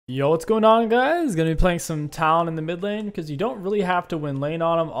Yo, what's going on, guys? Gonna be playing some Talon in the mid lane because you don't really have to win lane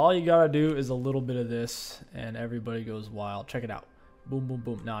on them. All you gotta do is a little bit of this and everybody goes wild. Check it out. Boom, boom,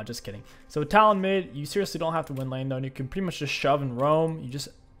 boom. Nah, just kidding. So Talon mid, you seriously don't have to win lane though. And you can pretty much just shove and roam. You just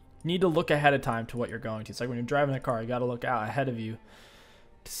need to look ahead of time to what you're going to. It's like when you're driving a car, you gotta look out ahead of you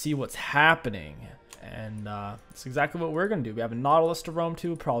to see what's happening. And that's exactly what we're going to do. We have a Nautilus to roam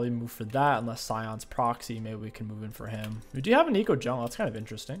to. Probably move for that unless Scion's proxy. Maybe we can move in for him. We do have an Eco Jungle. That's kind of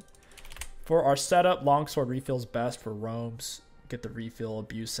interesting. For our setup, Longsword refills best for roams. Get the refill,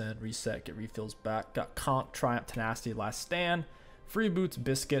 DOESN, reset, get refills back. Got Conk, Triumph, Tenacity, Last Stand. Free Boots,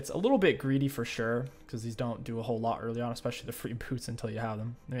 Biscuits. A little bit greedy for sure because these don't do a whole lot early on, especially the free boots until you have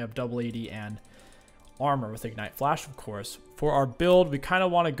them. Then we have double 80 and armor with Ignite Flash, of course. For our build, we kind of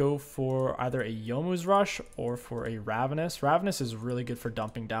want to go for either a Youmuu's Rush or for a Ravenous. Ravenous is really good for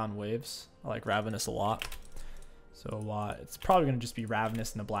dumping down waves. I like Ravenous a lot. So it's probably going to just be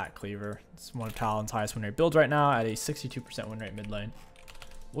Ravenous and the Black Cleaver. It's one of Talon's highest win rate builds right now at a 62% win rate mid lane.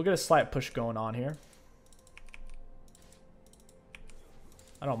 We'll get a slight push going on here.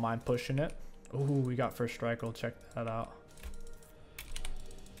 I don't mind pushing it. Ooh, we got first strike. We'll check that out.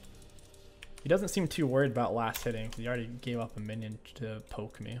 He doesn't seem too worried about last hitting because he already gave up a minion to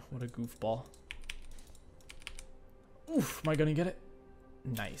poke me. What a goofball. Oof, am I going to get it?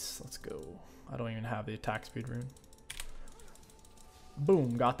 Nice, let's go. I don't even have the attack speed rune.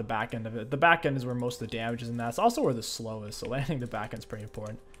 Boom, got the back end of it. The back end is where most of the damage is in that. It's also where the slow is, so landing the back end is pretty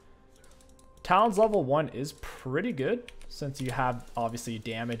important. Talon's level 1 is pretty good since you have obviously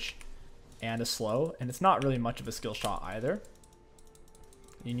damage and a slow, and it's not really much of a skill shot either.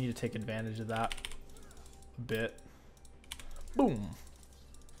 You need to take advantage of that a bit. Boom.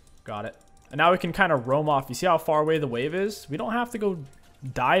 Got it. And now we can kind of roam off. You see how far away the wave is? We don't have to go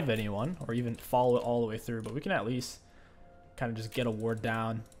dive anyone or even follow it all the way through, but we can at least kind of just get a ward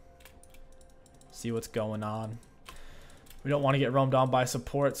down, see what's going on. We don't want to get roamed on by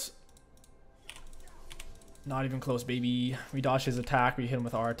supports. Not even close, baby. We dodge his attack. We hit him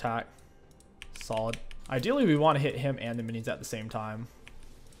with our attack. Solid. Ideally, we want to hit him and the minions at the same time.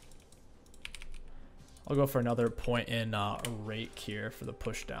 I'll go for another point in rake here for the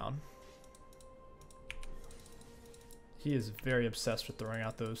push down. He is very obsessed with throwing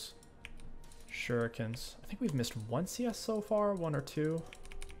out those shurikens. I think we've missed one CS so far, one or two.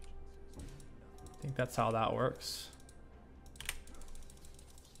 I think that's how that works.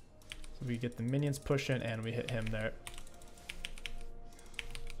 So we get the minions pushing and we hit him there.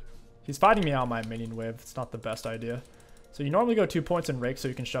 He's fighting me out my minion wave. It's not the best idea. So you normally go 2 points in rake so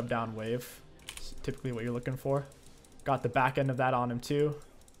you can shove down wave. Typically what you're looking for. Got the back end of that on him too.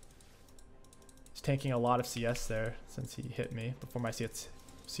 He's tanking a lot of CS there since he hit me before my CS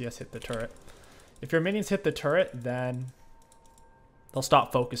hit the turret. If your minions hit the turret, then they'll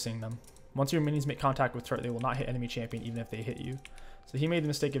stop focusing them. Once your minions make contact with turret, they will not hit enemy champion even if they hit you. So he made the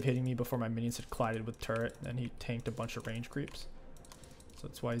mistake of hitting me before my minions had collided with turret, and he tanked a bunch of range creeps. So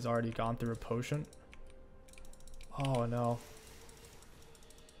that's why he's already gone through a potion. Oh no.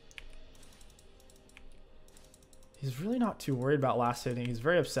 He's really not too worried about last hitting. He's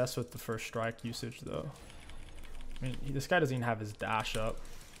very obsessed with the first strike usage, though. I mean, this guy doesn't even have his dash up.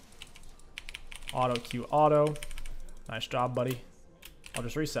 Auto Q auto. Nice job, buddy. I'll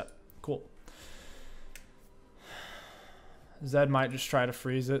just reset. Cool. Zed might just try to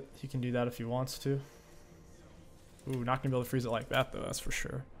freeze it. He can do that if he wants to. Ooh, not going to be able to freeze it like that, though. That's for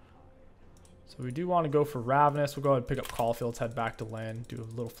sure. So we do want to go for Ravenous. We'll go ahead and pick up Caulfield's, head back to land. Do a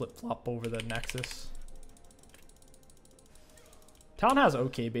little flip-flop over the Nexus. Talon has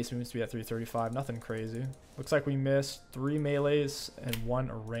okay base movements to be at 335, nothing crazy. Looks like we missed 3 melees and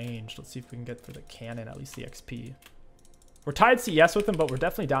 1 ranged. Let's see if we can get for the cannon, at least the XP. We're tied CS with him, but we're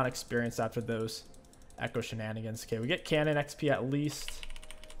definitely down experience after those Echo shenanigans. Okay, we get cannon XP at least.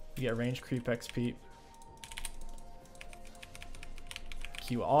 We get range creep XP.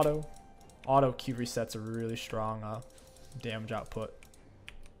 Q auto. Auto Q resets a really strong damage output.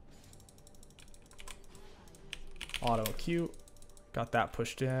 Auto Q. Got that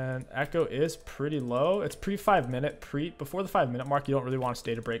pushed in. Echo is pretty low. It's pre 5 minute. Before the 5 minute mark, you don't really want to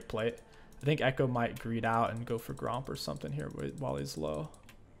stay to break plate. I think Echo might greed out and go for Gromp or something here while he's low.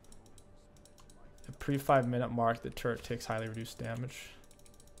 At pre 5 minute mark, the turret takes highly reduced damage.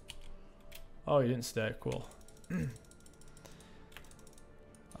 Oh, he didn't stay. Cool.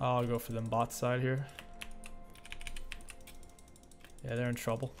 I'll go for them bot side here. Yeah, they're in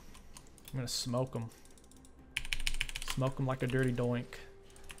trouble. I'm going to smoke them. Smoke him like a dirty doink.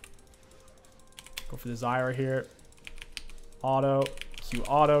 Go for the Zyra here. Auto. Q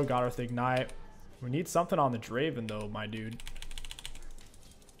auto. Got her with Ignite. We need something on the Draven though, my dude.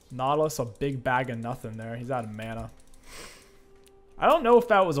 Nautilus, a big bag of nothing there. He's out of mana. I don't know if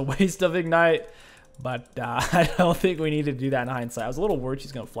that was a waste of Ignite, but I don't think we need to do that in hindsight. I was a little worried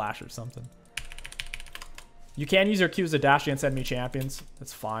she's going to flash or something. You can use your Q as a dash against enemy champions.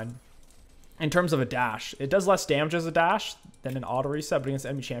 That's fine. In terms of a dash, it does less damage as a dash than an auto reset, but against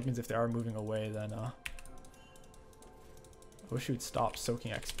enemy champions, if they are moving away, then I wish you'd stop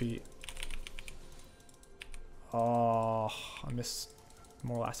soaking XP. Oh, I missed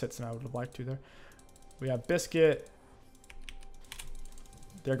more last hits than I would have liked to there. We have Biscuit.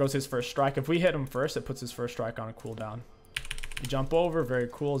 There goes his first strike. If we hit him first, it puts his first strike on a cooldown. We jump over. Very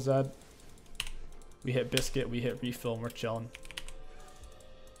cool, Zed. We hit Biscuit. We hit Refill, and we're chilling.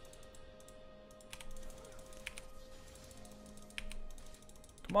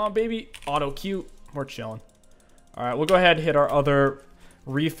 Come on, baby. Auto Q. We're chilling. All right, we'll go ahead and hit our other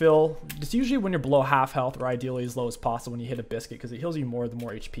refill. It's usually when you're below half health, or ideally as low as possible when you hit a Biscuit, because it heals you more the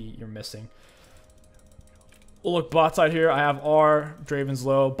more HP you're missing. We'll look bot side here. I have R, Draven's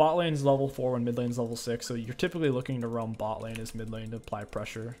low. Bot lane's level 4 when mid lane's level 6, so you're typically looking to roam bot lane as mid lane to apply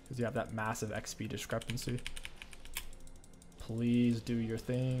pressure, because you have that massive XP discrepancy. Please do your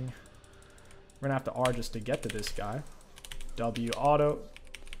thing. We're gonna have to R just to get to this guy. W auto.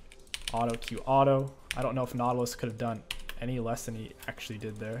 Auto Q auto. I don't know if Nautilus could have done any less than he actually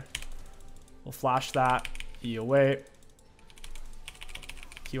did there. We'll flash that. E away.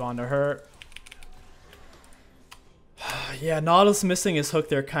 Q onto her. Yeah, Nautilus missing his hook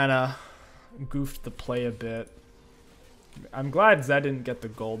there kind of goofed the play a bit. I'm glad Zed didn't get the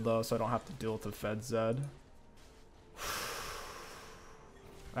gold though, so I don't have to deal with the Fed Zed.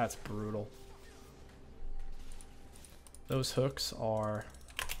 That's brutal. Those hooks are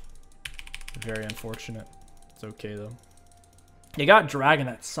very unfortunate. It's okay though. You got Dragon,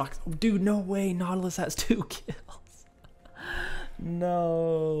 that sucks. Oh, dude, no way. Nautilus has 2 kills.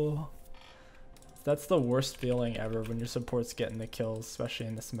 No. That's the worst feeling ever when your support's getting the kills, especially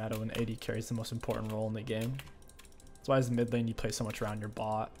in this meta when AD carries the most important role in the game. That's why as mid lane you play so much around your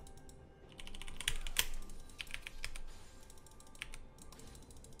bot.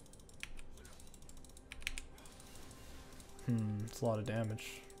 It's a lot of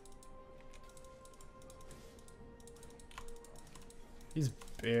damage. He's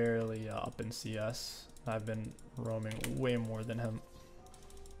barely up in CS. I've been roaming way more than him.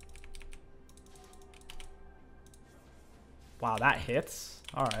 Wow, that hits.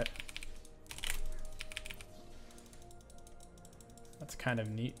 All right. That's kind of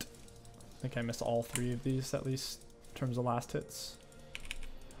neat. I think I missed all 3 of these at least in terms of last hits.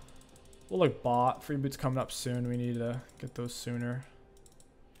 We'll look bot. Free boots coming up soon. We need to get those sooner.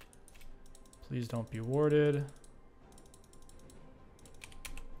 Please don't be warded.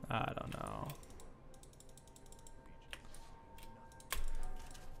 I don't know.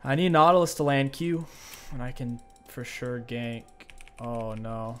 I need Nautilus to land Q, and I can for sure gank. Oh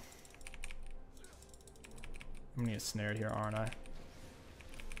no. I'm gonna get snared here, aren't I?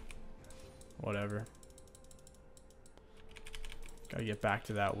 Whatever. Gotta get back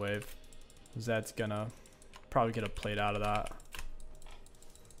to that wave. Zed's gonna probably get a plate out of that.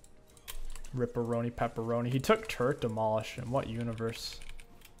 Ripperoni pepperoni. He took turret demolish. In what universe?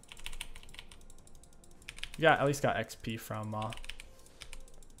 Yeah, at least got XP from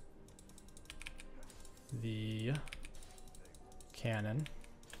the cannon.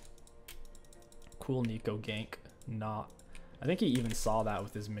 Cool Nico gank. Not. I think he even saw that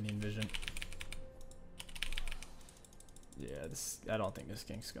with his minion vision. Yeah, I don't think this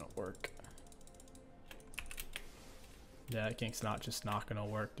gank's gonna work. Yeah, that gank's not gonna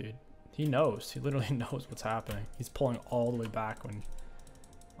work, dude. He knows. He literally knows what's happening. He's pulling all the way back when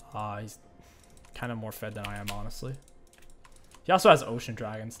he's kind of more fed than I am, honestly. He also has Ocean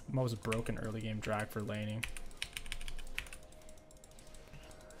Dragons, most broken early game drag for laning.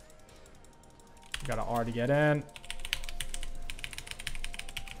 Got an R to get in.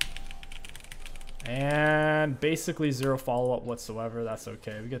 And basically 0 follow-up whatsoever. That's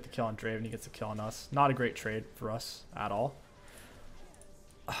okay. We get the kill on Draven. He gets the kill on us. Not a great trade for us at all.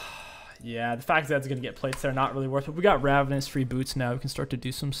 Yeah, the fact that it's going to get plates there, not really worth it. We got Ravenous free boots now. We can start to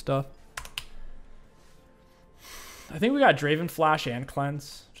do some stuff. I think we got Draven Flash and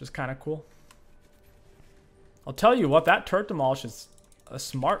Cleanse, which is kind of cool. I'll tell you what, that Turret Demolish is a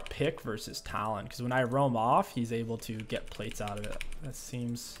smart pick versus Talon, because when I roam off, he's able to get plates out of it. That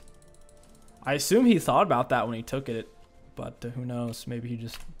seems... I assume he thought about that when he took it, but who knows? Maybe he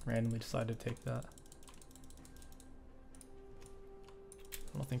just randomly decided to take that.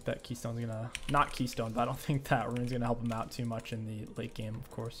 I don't think that Keystone's gonna... Not Keystone, but I don't think that rune's gonna help him out too much in the late game,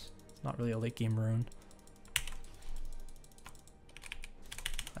 of course. It's not really a late game rune.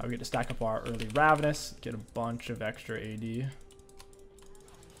 Now we get to stack up our early Ravenous, get a bunch of extra AD.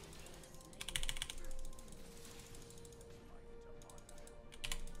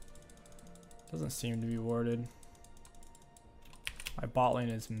 Doesn't seem to be warded. My bot lane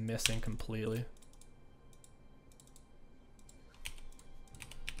is missing completely.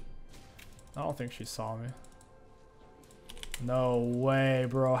 I don't think she saw me. No way,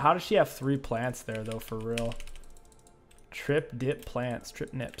 bro. How does she have 3 plants there, though, for real? Trip, dip, plants.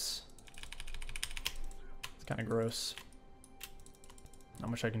 Trip nips. It's kind of gross. Not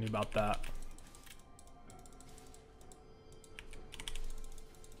much I can do about that.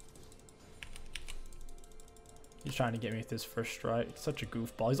 He's trying to get me with his first strike. Such a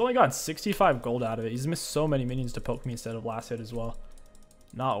goofball. He's only gotten 65 gold out of it. He's missed so many minions to poke me instead of last hit as well.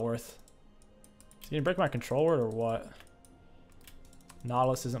 Not worth. Is he gonna break my control word or what?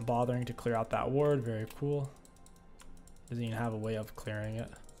 Nautilus isn't bothering to clear out that ward. Very cool. Doesn't even have a way of clearing it.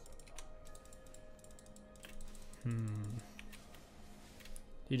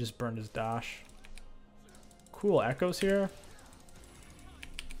 He just burned his dash. Cool echoes here.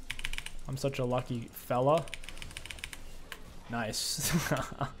 I'm such a lucky fella. Nice.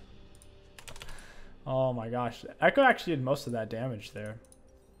 Oh my gosh. Echo actually did most of that damage there.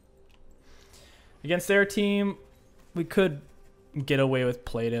 Against their team, we could get away with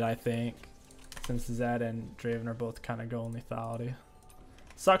plated, I think. Since Zed and Draven are both kind of going lethality.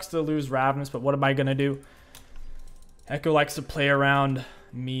 Sucks to lose Ravenous, but what am I going to do? Echo likes to play around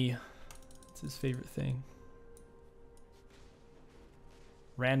me. It's his favorite thing.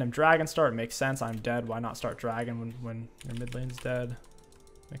 Random dragon start makes sense. I'm dead. Why not start dragon when your mid lane's dead?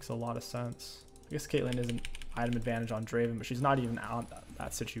 Makes a lot of sense. I guess Caitlyn is an item advantage on Draven, but she's not even out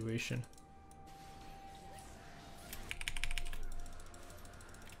that situation.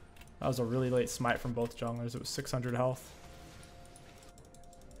 That was a really late smite from both junglers. It was 600 health.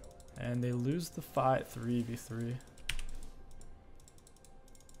 And they lose the fight 3v3.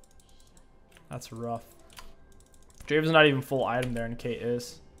 That's rough. Draven's not even full item there, and Kate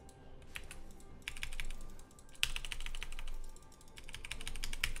is.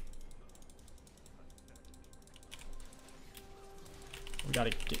 We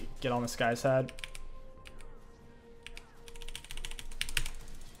gotta get on this guy's head.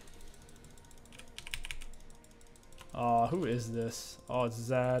 Oh, who is this? Oh, it's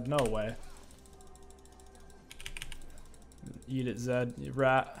Zed. No way. Eat it, Zed. You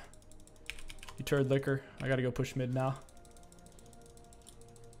rat. You turd liquor. I gotta go push mid now.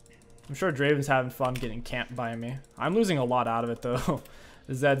 I'm sure Draven's having fun getting camped by me. I'm losing a lot out of it, though.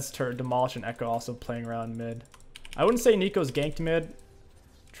 Zed's turret demolish and Echo also playing around mid. I wouldn't say Nico's ganked mid.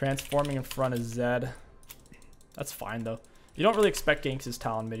 Transforming in front of Zed. That's fine, though. You don't really expect ganks as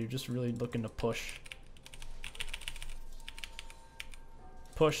Talon mid. You're just really looking to push.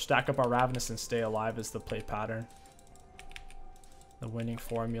 Push, stack up our Ravenous, and stay alive is the play pattern. The winning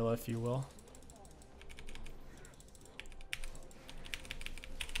formula, if you will.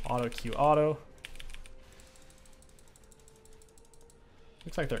 Auto Q auto.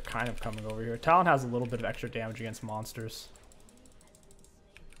 Looks like they're kind of coming over here. Talon has a little bit of extra damage against monsters.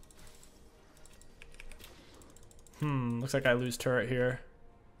 Looks like I lose turret here.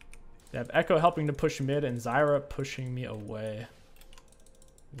 They have Echo helping to push mid and Zyra pushing me away.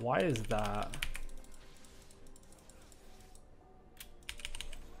 Why is that?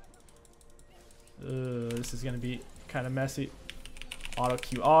 This is going to be kind of messy. Auto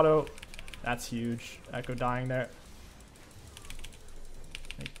Q auto. That's huge. Echo dying there.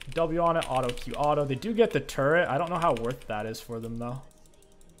 W on it. Auto Q auto. They do get the turret. I don't know how worth that is for them, though.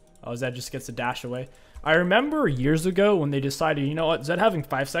 Oh, Zed just gets a dash away. I remember years ago when they decided, you know what, Zed having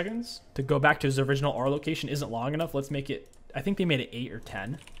 5 seconds to go back to his original R location isn't long enough. Let's make it, I think they made it 8 or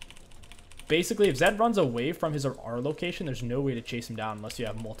 10. Basically, if Zed runs away from his R location, there's no way to chase him down unless you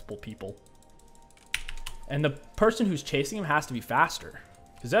have multiple people. And the person who's chasing him has to be faster.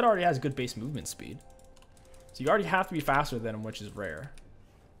 Because Zed already has good base movement speed. So you already have to be faster than him, which is rare.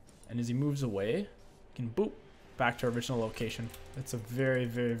 And as he moves away, you can boop back to our original location. It's a very,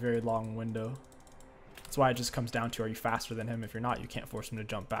 very, very long window. That's why it just comes down to, are you faster than him? If you're not, you can't force him to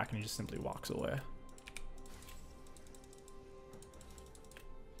jump back and he just simply walks away.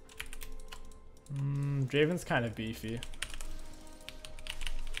 Draven's kind of beefy.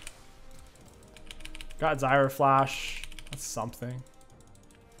 Got Zyra flash. That's something.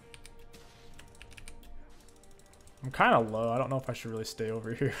 I'm kind of low. I don't know if I should really stay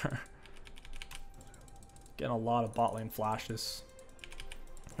over here. Getting a lot of bot lane flashes.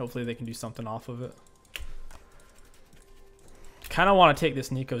 Hopefully they can do something off of it. Kind of want to take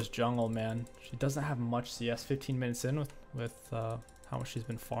this Nico's jungle, man. She doesn't have much CS 15 minutes in with how much she's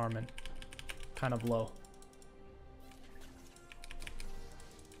been farming. Kind of low.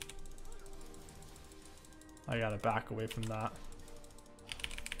 I gotta back away from that.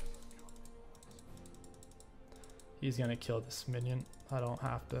 He's gonna kill this minion. I don't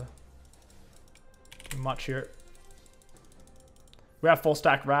have to do much here. We have full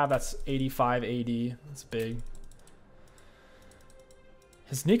stack Rav. That's 85 AD. That's big.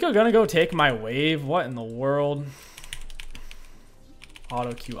 Is Nico gonna go take my wave? What in the world?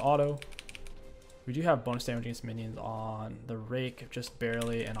 Auto Q auto. We do have bonus damage against minions on the rake just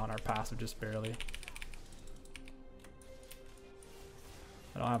barely, and on our passive just barely.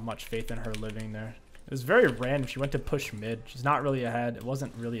 I don't have much faith in her living there. It was very random. She went to push mid. She's not really ahead. It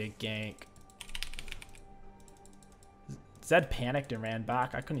wasn't really a gank. Zed panicked and ran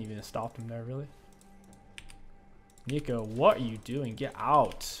back. I couldn't even have stopped him there, really. Nico, what are you doing? Get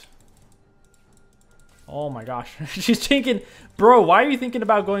out. Oh my gosh. She's thinking, bro, why are you thinking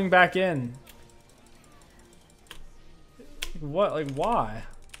about going back in? What? Like, why?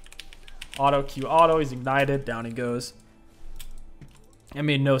 Auto Q auto. He's ignited. Down he goes. It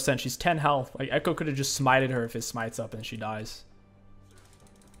made no sense. She's 10 health. Like, Echo could have just smited her if his smites up and she dies.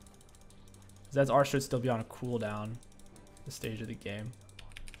 Zed's R should still be on a cooldown this stage of the game.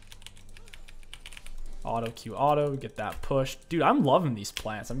 Auto Q auto. Get that push. Dude, I'm loving these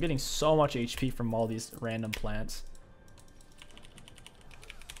plants. I'm getting so much HP from all these random plants.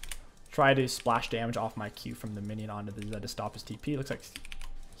 Try to splash damage off my Q from the minion onto the Zed to stop his TP. Looks like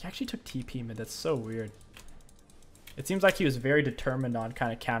he actually took TP mid. That's so weird. It seems like he was very determined on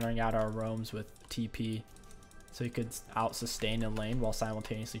kind of countering out our roams with TP, so he could out sustain in lane while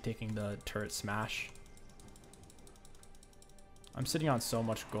simultaneously taking the turret smash. I'm sitting on so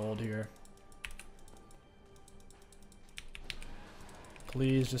much gold here.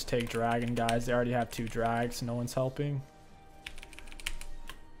 Please just take dragon, guys. They already have 2 drags. No one's helping.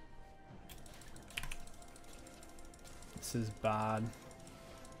 This is bad.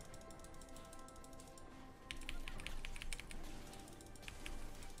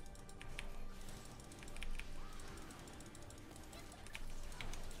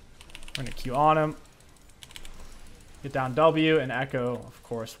 I'm gonna Q on him. Get down W, and Echo, of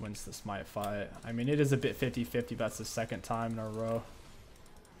course, wins the smite fight. I mean, it is a bit 50-50, but that's the 2nd time in a row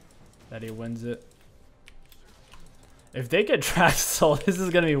that he wins it. If they get dragged soul, this is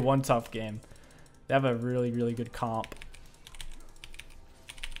gonna be one tough game. They have a really, really good comp.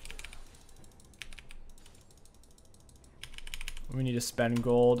 We need to spend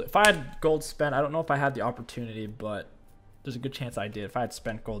gold. If I had gold spent, I don't know if I had the opportunity, but there's a good chance I did. If I had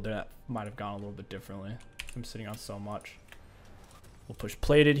spent gold there, that might have gone a little bit differently. I'm sitting on so much. We'll push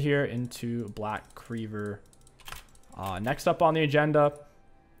plated here into Black Creever. Next up on the agenda,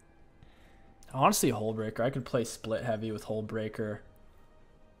 honestly, Hullbreaker. I could play split heavy with Hullbreaker,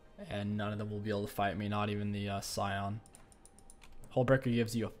 and none of them will be able to fight me, not even the Scion. Hullbreaker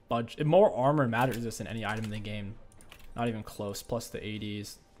gives you a budge. More armor and matter resist than any item in the game. Not even close. Plus the AD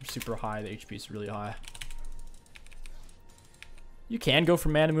is super high. The HP is really high. You can go for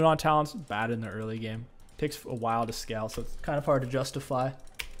Mana Moon on Talons. Bad in the early game. Takes a while to scale, so it's kind of hard to justify.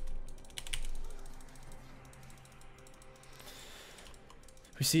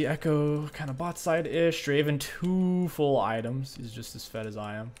 We see Echo kind of bot side-ish. Draven 2 full items. He's just as fed as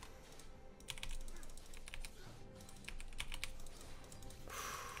I am.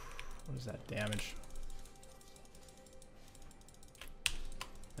 What is that damage?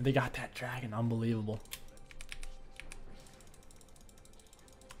 And they got that dragon. Unbelievable.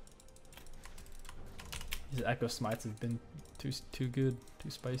 These Echo smites have been too good, too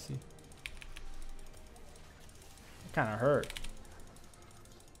spicy. It kind of hurt.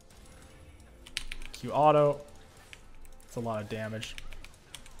 Q auto. It's a lot of damage.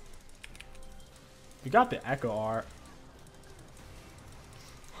 We got the Echo art.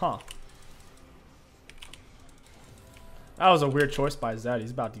 Huh. That was a weird choice by Zed.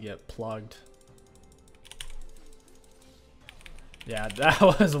 He's about to get plugged. Yeah, that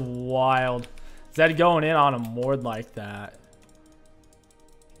was wild. Zed going in on a Mord like that.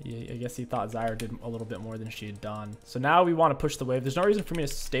 I guess he thought Zyra did a little bit more than she had done. So now we want to push the wave. There's no reason for me to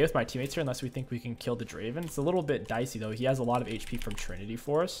stay with my teammates here unless we think we can kill the Draven. It's a little bit dicey though. He has a lot of HP from Trinity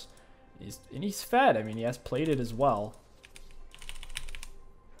Force. He's fed. I mean, he has plated as well.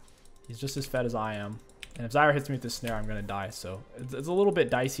 He's just as fed as I am. And if Zyra hits me with the snare, I'm going to die. So it's a little bit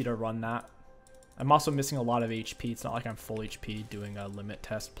dicey to run that. I'm also missing a lot of HP. It's not like I'm full HP doing a limit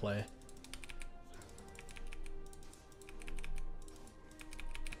test play.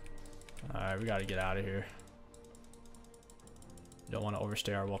 Alright, we gotta get out of here. Don't want to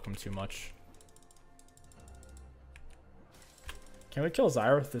overstay our welcome too much. Can we kill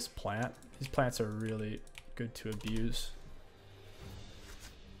Zyra with this plant? These plants are really good to abuse.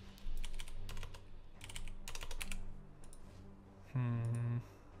 I'm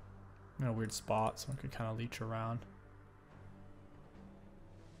in a weird spot, so I could kind of leech around.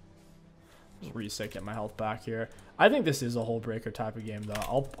 Just reset, get my health back here. I think this is a hull breaker type of game,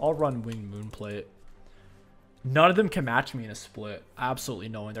 though. I'll run Winged Moonplate. None of them can match me in a split. Absolutely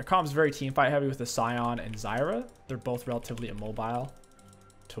no one. Their comp's very teamfight heavy with the Scion and Zyra. They're both relatively immobile.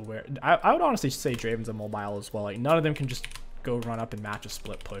 To where I would honestly say Draven's immobile as well. Like, none of them can just go run up and match a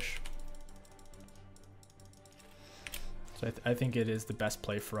split push. So I think it is the best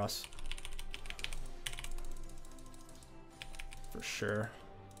play for us. For sure.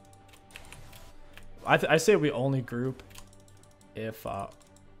 I say we only group if I'm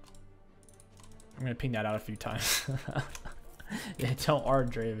gonna ping that out a few times. Yeah, don't R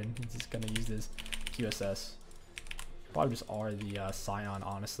Draven. He's just gonna use his QSS. Probably just R the Scion,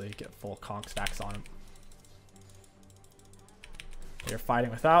 honestly. Get full conk stacks on him. They're fighting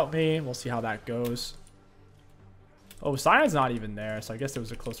without me. We'll see how that goes. Oh, Scion's not even there, so I guess it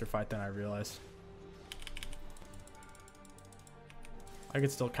was a closer fight than I realized. I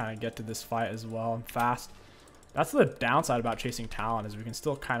could still kind of get to this fight as well. I'm fast. That's the downside about chasing Talon, is we can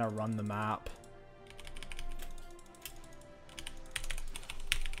still kind of run the map.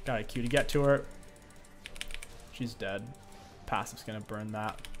 Got a Q to get to her. She's dead. Passive's gonna burn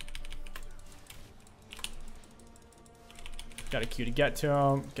that. Got a Q to get to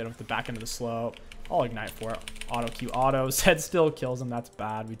him. Get him with the back end of the slope. I'll ignite for it. Auto Q auto. Zed still kills him. That's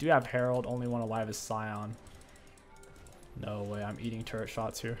bad. We do have Herald. Only one alive is Scion. No way. I'm eating turret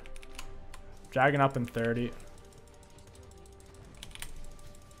shots here. Dragging up in 30.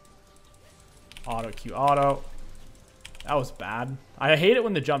 Auto Q auto. That was bad. I hate it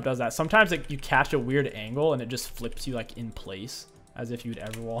when the jump does that. Sometimes like, you catch a weird angle and it just flips you like in place. As if you'd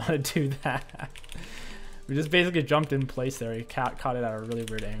ever want to do that. We just basically jumped in place there. He caught it at a really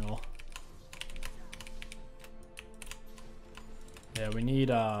weird angle. Yeah, we need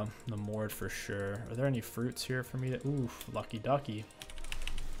the Mord for sure. Are there any fruits here for me to... Oof, lucky ducky.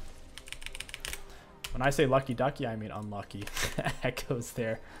 When I say lucky ducky, I mean unlucky. Echoes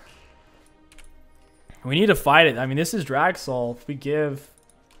there. We need to fight it. I mean, this is Dragsoul. If we give...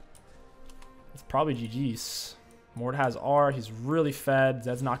 It's probably GG's. Mord has R. He's really fed.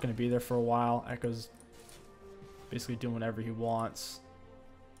 Zed's not going to be there for a while. Echo's basically doing whatever he wants.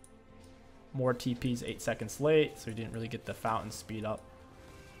 More TP's 8 seconds late, so he didn't really get the fountain speed up.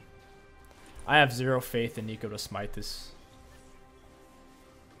 I have zero faith in Nico to smite this.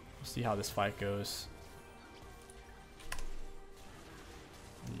 We'll see how this fight goes.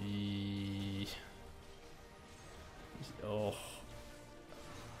 Oh.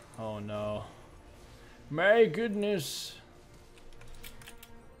 Oh no. My goodness.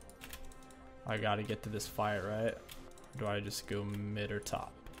 I gotta get to this fight, right? Or do I just go mid or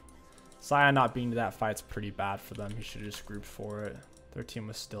top? Scion not being to that fight's pretty bad for them. He should have just grouped for it. Their team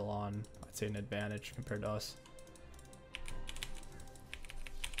was still on, I'd say, an advantage compared to us.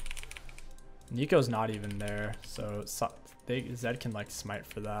 Nico's not even there, so Zed can like smite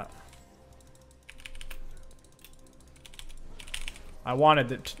for that. I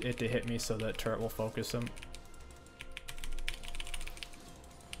wanted it to hit me so that turret will focus him.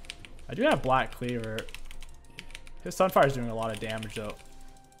 I do have Black Cleaver. His Sunfire is doing a lot of damage though.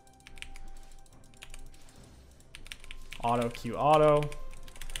 Auto Q auto.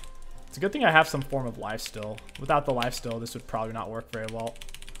 It's a good thing I have some form of lifesteal. Without the lifesteal, this would probably not work very well.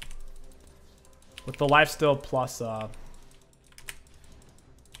 With the lifesteal plus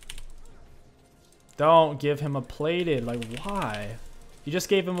don't give him a plated. Like, why? You just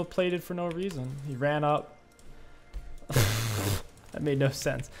gave him a plated for no reason. He ran up. That made no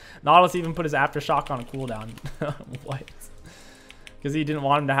sense. Nautilus even put his aftershock on a cooldown. What? Because he didn't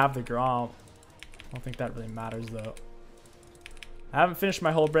want him to have the Gromp. I don't think that really matters though. I haven't finished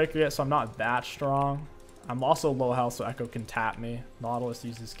my hull breaker yet, so I'm not that strong. I'm also low health, so Echo can tap me. Nautilus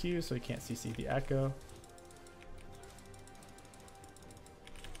uses Q, so he can't CC the Echo.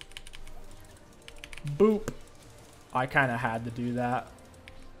 Boop. I kind of had to do that.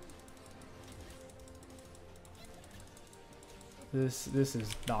 This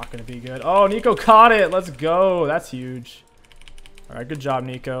is not going to be good. Oh, Nico caught it. Let's go. That's huge. All right, good job,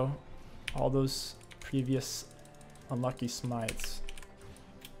 Nico. All those previous unlucky smites.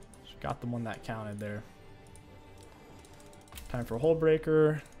 Got the one that counted there. Time for a hull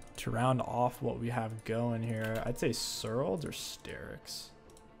breaker to round off what we have going here. I'd say Surled or Sterix.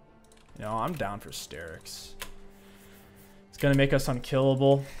 You know, I'm down for Sterix. It's gonna make us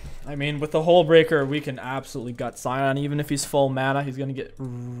unkillable. I mean, with the Hull Breaker, we can absolutely gut Scion. Even if he's full mana, he's gonna get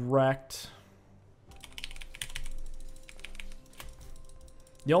wrecked.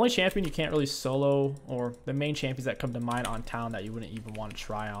 The only champion you can't really solo, or the main champions that come to mind on Talon that you wouldn't even want to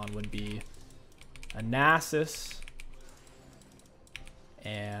try on, would be a Nasus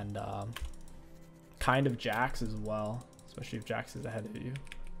and kind of Jax as well, especially if Jax is ahead of you.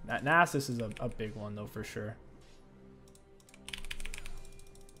 That Nasus is a big one though, for sure.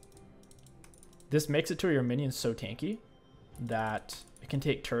 This makes it to where your minion's so tanky that it can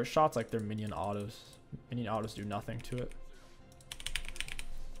take turret shots like their minion autos. Minion autos do nothing to it.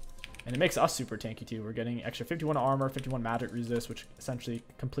 And it makes us super tanky too. We're getting extra 51 armor, 51 magic resist, which essentially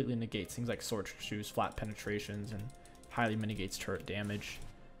completely negates things like sword shoes, flat penetrations, and highly mitigates turret damage.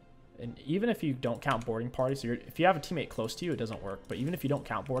 And even if you don't count boarding party, so if you have a teammate close to you, it doesn't work. But even if you don't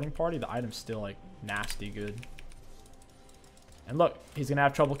count boarding party, the item's still like nasty good. And look, he's gonna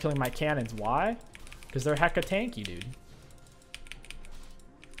have trouble killing my cannons. Why? Because they're hecka tanky, dude.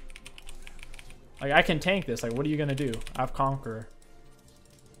 Like, I can tank this. Like, what are you gonna do? I have Conqueror.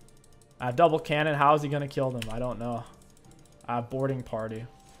 I have double cannon. How is he gonna kill them? I don't know. I have boarding party.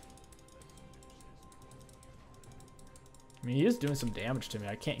 I mean, he is doing some damage to me.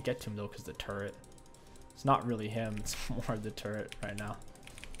 I can't get to him though because the turret. It's not really him. It's more the turret right now.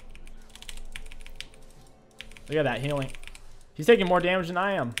 Look at that healing. He's taking more damage than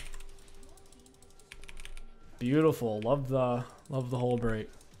I am. Beautiful. Love the Hull Break.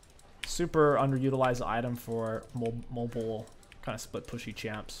 Super underutilized item for mobile kind of split pushy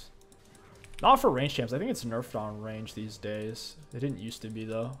champs. Not for range champs. I think it's nerfed on range these days. It didn't used to be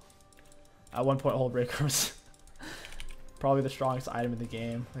though. At one point, Hull Breaker was probably the strongest item in the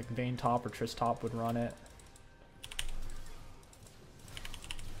game. Like Vayne Top or Triss Top would run it.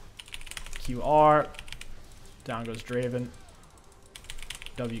 QR. Down goes Draven.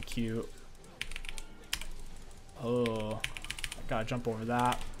 WQ. Oh, I gotta jump over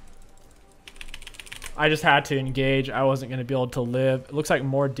that. I just had to engage. I wasn't going to be able to live. It looks like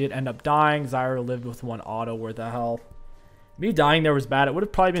Moore did end up dying. Zyra lived with one auto. Where the hell? Me dying there was bad. It would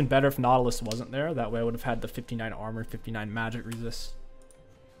have probably been better if Nautilus wasn't there. That way I would have had the 59 armor, 59 magic resist.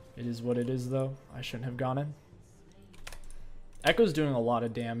 It is what it is, though. I shouldn't have gone in. Echo's doing a lot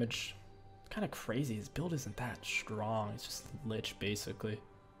of damage. Kind of crazy. His build isn't that strong. It's just Lich, basically.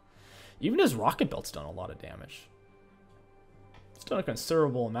 Even his Rocket Belt's done a lot of damage. It's done a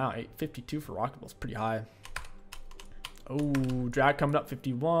considerable amount. 852 for Rocket Belt's pretty high. Oh, drag coming up.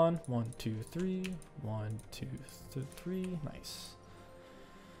 51. 1, 2, 3. 1, 2, 3. Nice.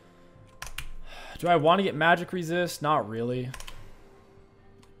 Do I want to get magic resist? Not really.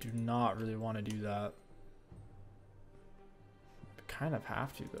 Do not really want to do that. Kind of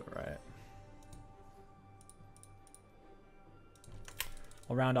have to though, right?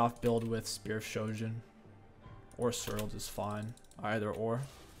 I'll round off build with Spear of Shojin. Or Surls is fine. Either or.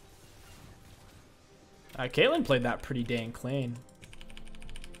 Caitlyn played that pretty dang clean.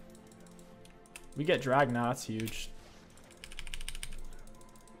 We get dragged now. That's huge.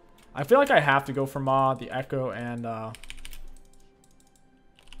 I feel like I have to go for Ma, the Echo, and the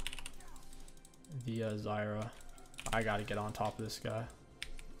Zyra. I gotta get on top of this guy.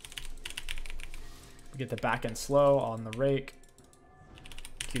 We get the back end slow on the rake.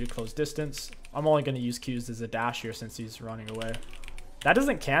 Q to close distance. I'm only going to use Q's as a dash here since he's running away. That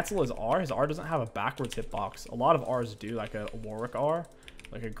doesn't cancel his R. His R doesn't have a backwards hitbox. A lot of R's do, like a Warwick R,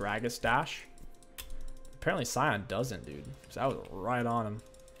 like a Gragas dash. Apparently Scion doesn't, dude. Because I was right on him.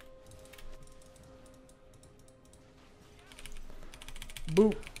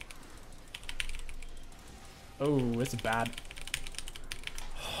 Boop. Oh, it's bad.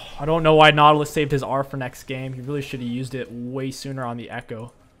 I don't know why Nautilus saved his R for next game. He really should have used it way sooner on the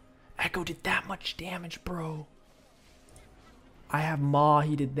Echo. Echo did that much damage, bro. I have Ma.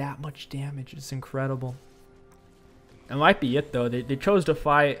 He did that much damage. It's incredible. It might be it, though. They chose to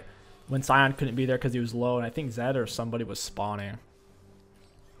fight when Scion couldn't be there because he was low. And I think Zed or somebody was spawning.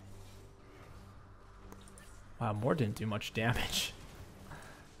 Wow, Moore didn't do much damage. A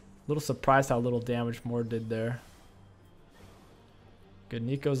little surprised how little damage Moore did there. Good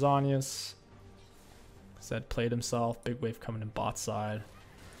Nico Zanius. Zed played himself. Big wave coming in bot side.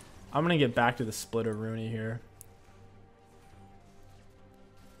 I'm going to get back to the splitter Rooney here.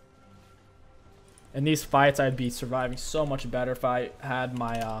 In these fights, I'd be surviving so much better if I had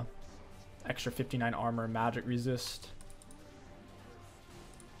my extra 59 armor and magic resist.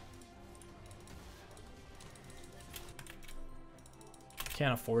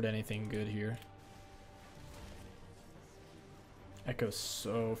 Can't afford anything good here. Echo's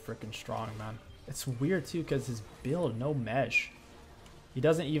so freaking strong, man. It's weird too because his build, no mesh. He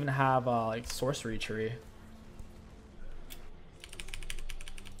doesn't even have like sorcery tree.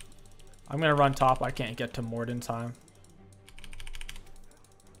 I'm gonna run top. I can't get to Mord in time.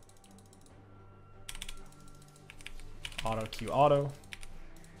 Auto Q auto.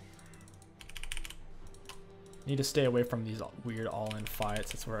 Need to stay away from these weird all-in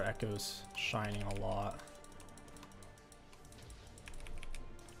fights. That's where Echo's shining a lot.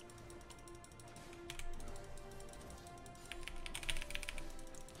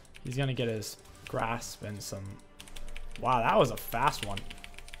 He's gonna get his grasp and some... Wow, that was a fast one.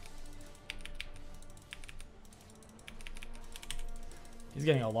 He's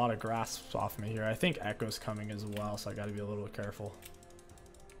getting a lot of grasps off me here. I think Echo's coming as well, so I gotta be a little careful.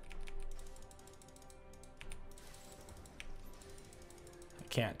 I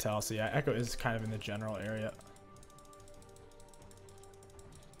can't tell, so yeah, Echo is kind of in the general area.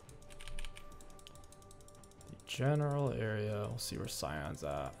 The general area, we'll see where Scion's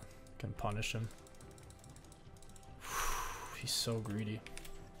at. Can punish him. He's so greedy.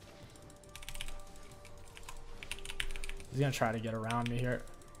 He's gonna try to get around me here.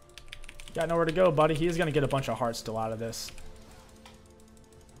 Got nowhere to go, buddy. He is gonna get a bunch of hearts still out of this.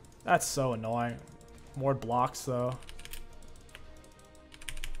 That's so annoying. More blocks though.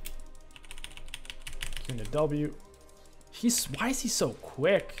 Into W. Why is he so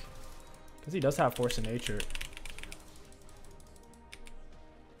quick? Because he does have Force of Nature.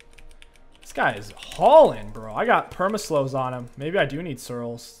 This guy is hauling, bro. I got permaslows on him. Maybe I do need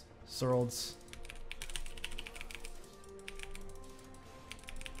Surls.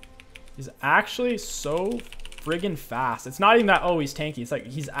 He's actually so friggin' fast. It's not even that, oh, he's tanky. It's like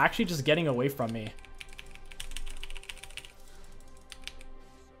he's actually just getting away from me.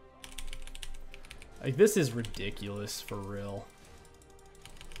 Like, this is ridiculous for real.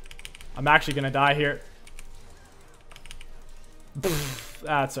 I'm actually gonna die here.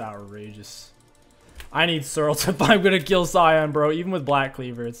 That's outrageous. I need Surls if I'm gonna kill Scion, bro. Even with Black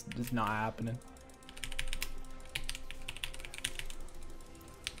Cleaver, it's just not happening.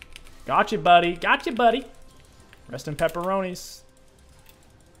 Gotcha, buddy. Gotcha, buddy. Rest in pepperonis.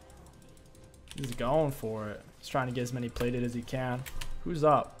 He's going for it. He's trying to get as many plated as he can. Who's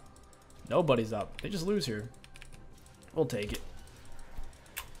up? Nobody's up. They just lose here. We'll take it.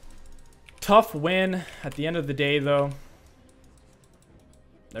 Tough win at the end of the day, though.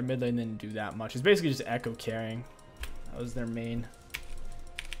 Their mid lane didn't do that much. It's basically just Echo carrying. That was their main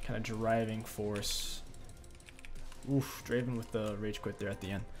kind of driving force. Oof, Draven with the rage quit there at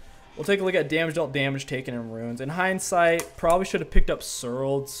the end. We'll take a look at damage dealt, damage taken, and runes. In hindsight, probably should have picked up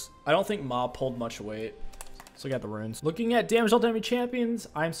Surls. I don't think Mob pulled much weight. So we got the runes. Looking at damage dealt enemy champions,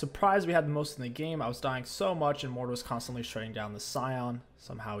 I'm surprised we had the most in the game. I was dying so much and Mord was constantly shutting down the Scion.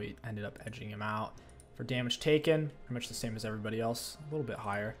 Somehow he ended up edging him out. For damage taken, pretty much the same as everybody else. A little bit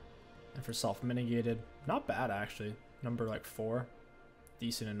higher. And for self-mitigated, not bad actually. Number like 4.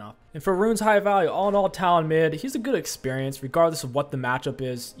 Decent enough. And for runes high value, all in all, Talon mid, he's a good experience regardless of what the matchup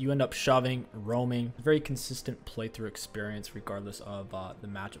is. You end up shoving, roaming, very consistent playthrough experience regardless of the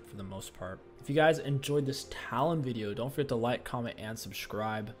matchup for the most part. If you guys enjoyed this Talon video, don't forget to like, comment, and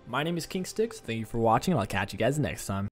subscribe. My name is King Sticks. Thank you for watching, and I'll catch you guys next time.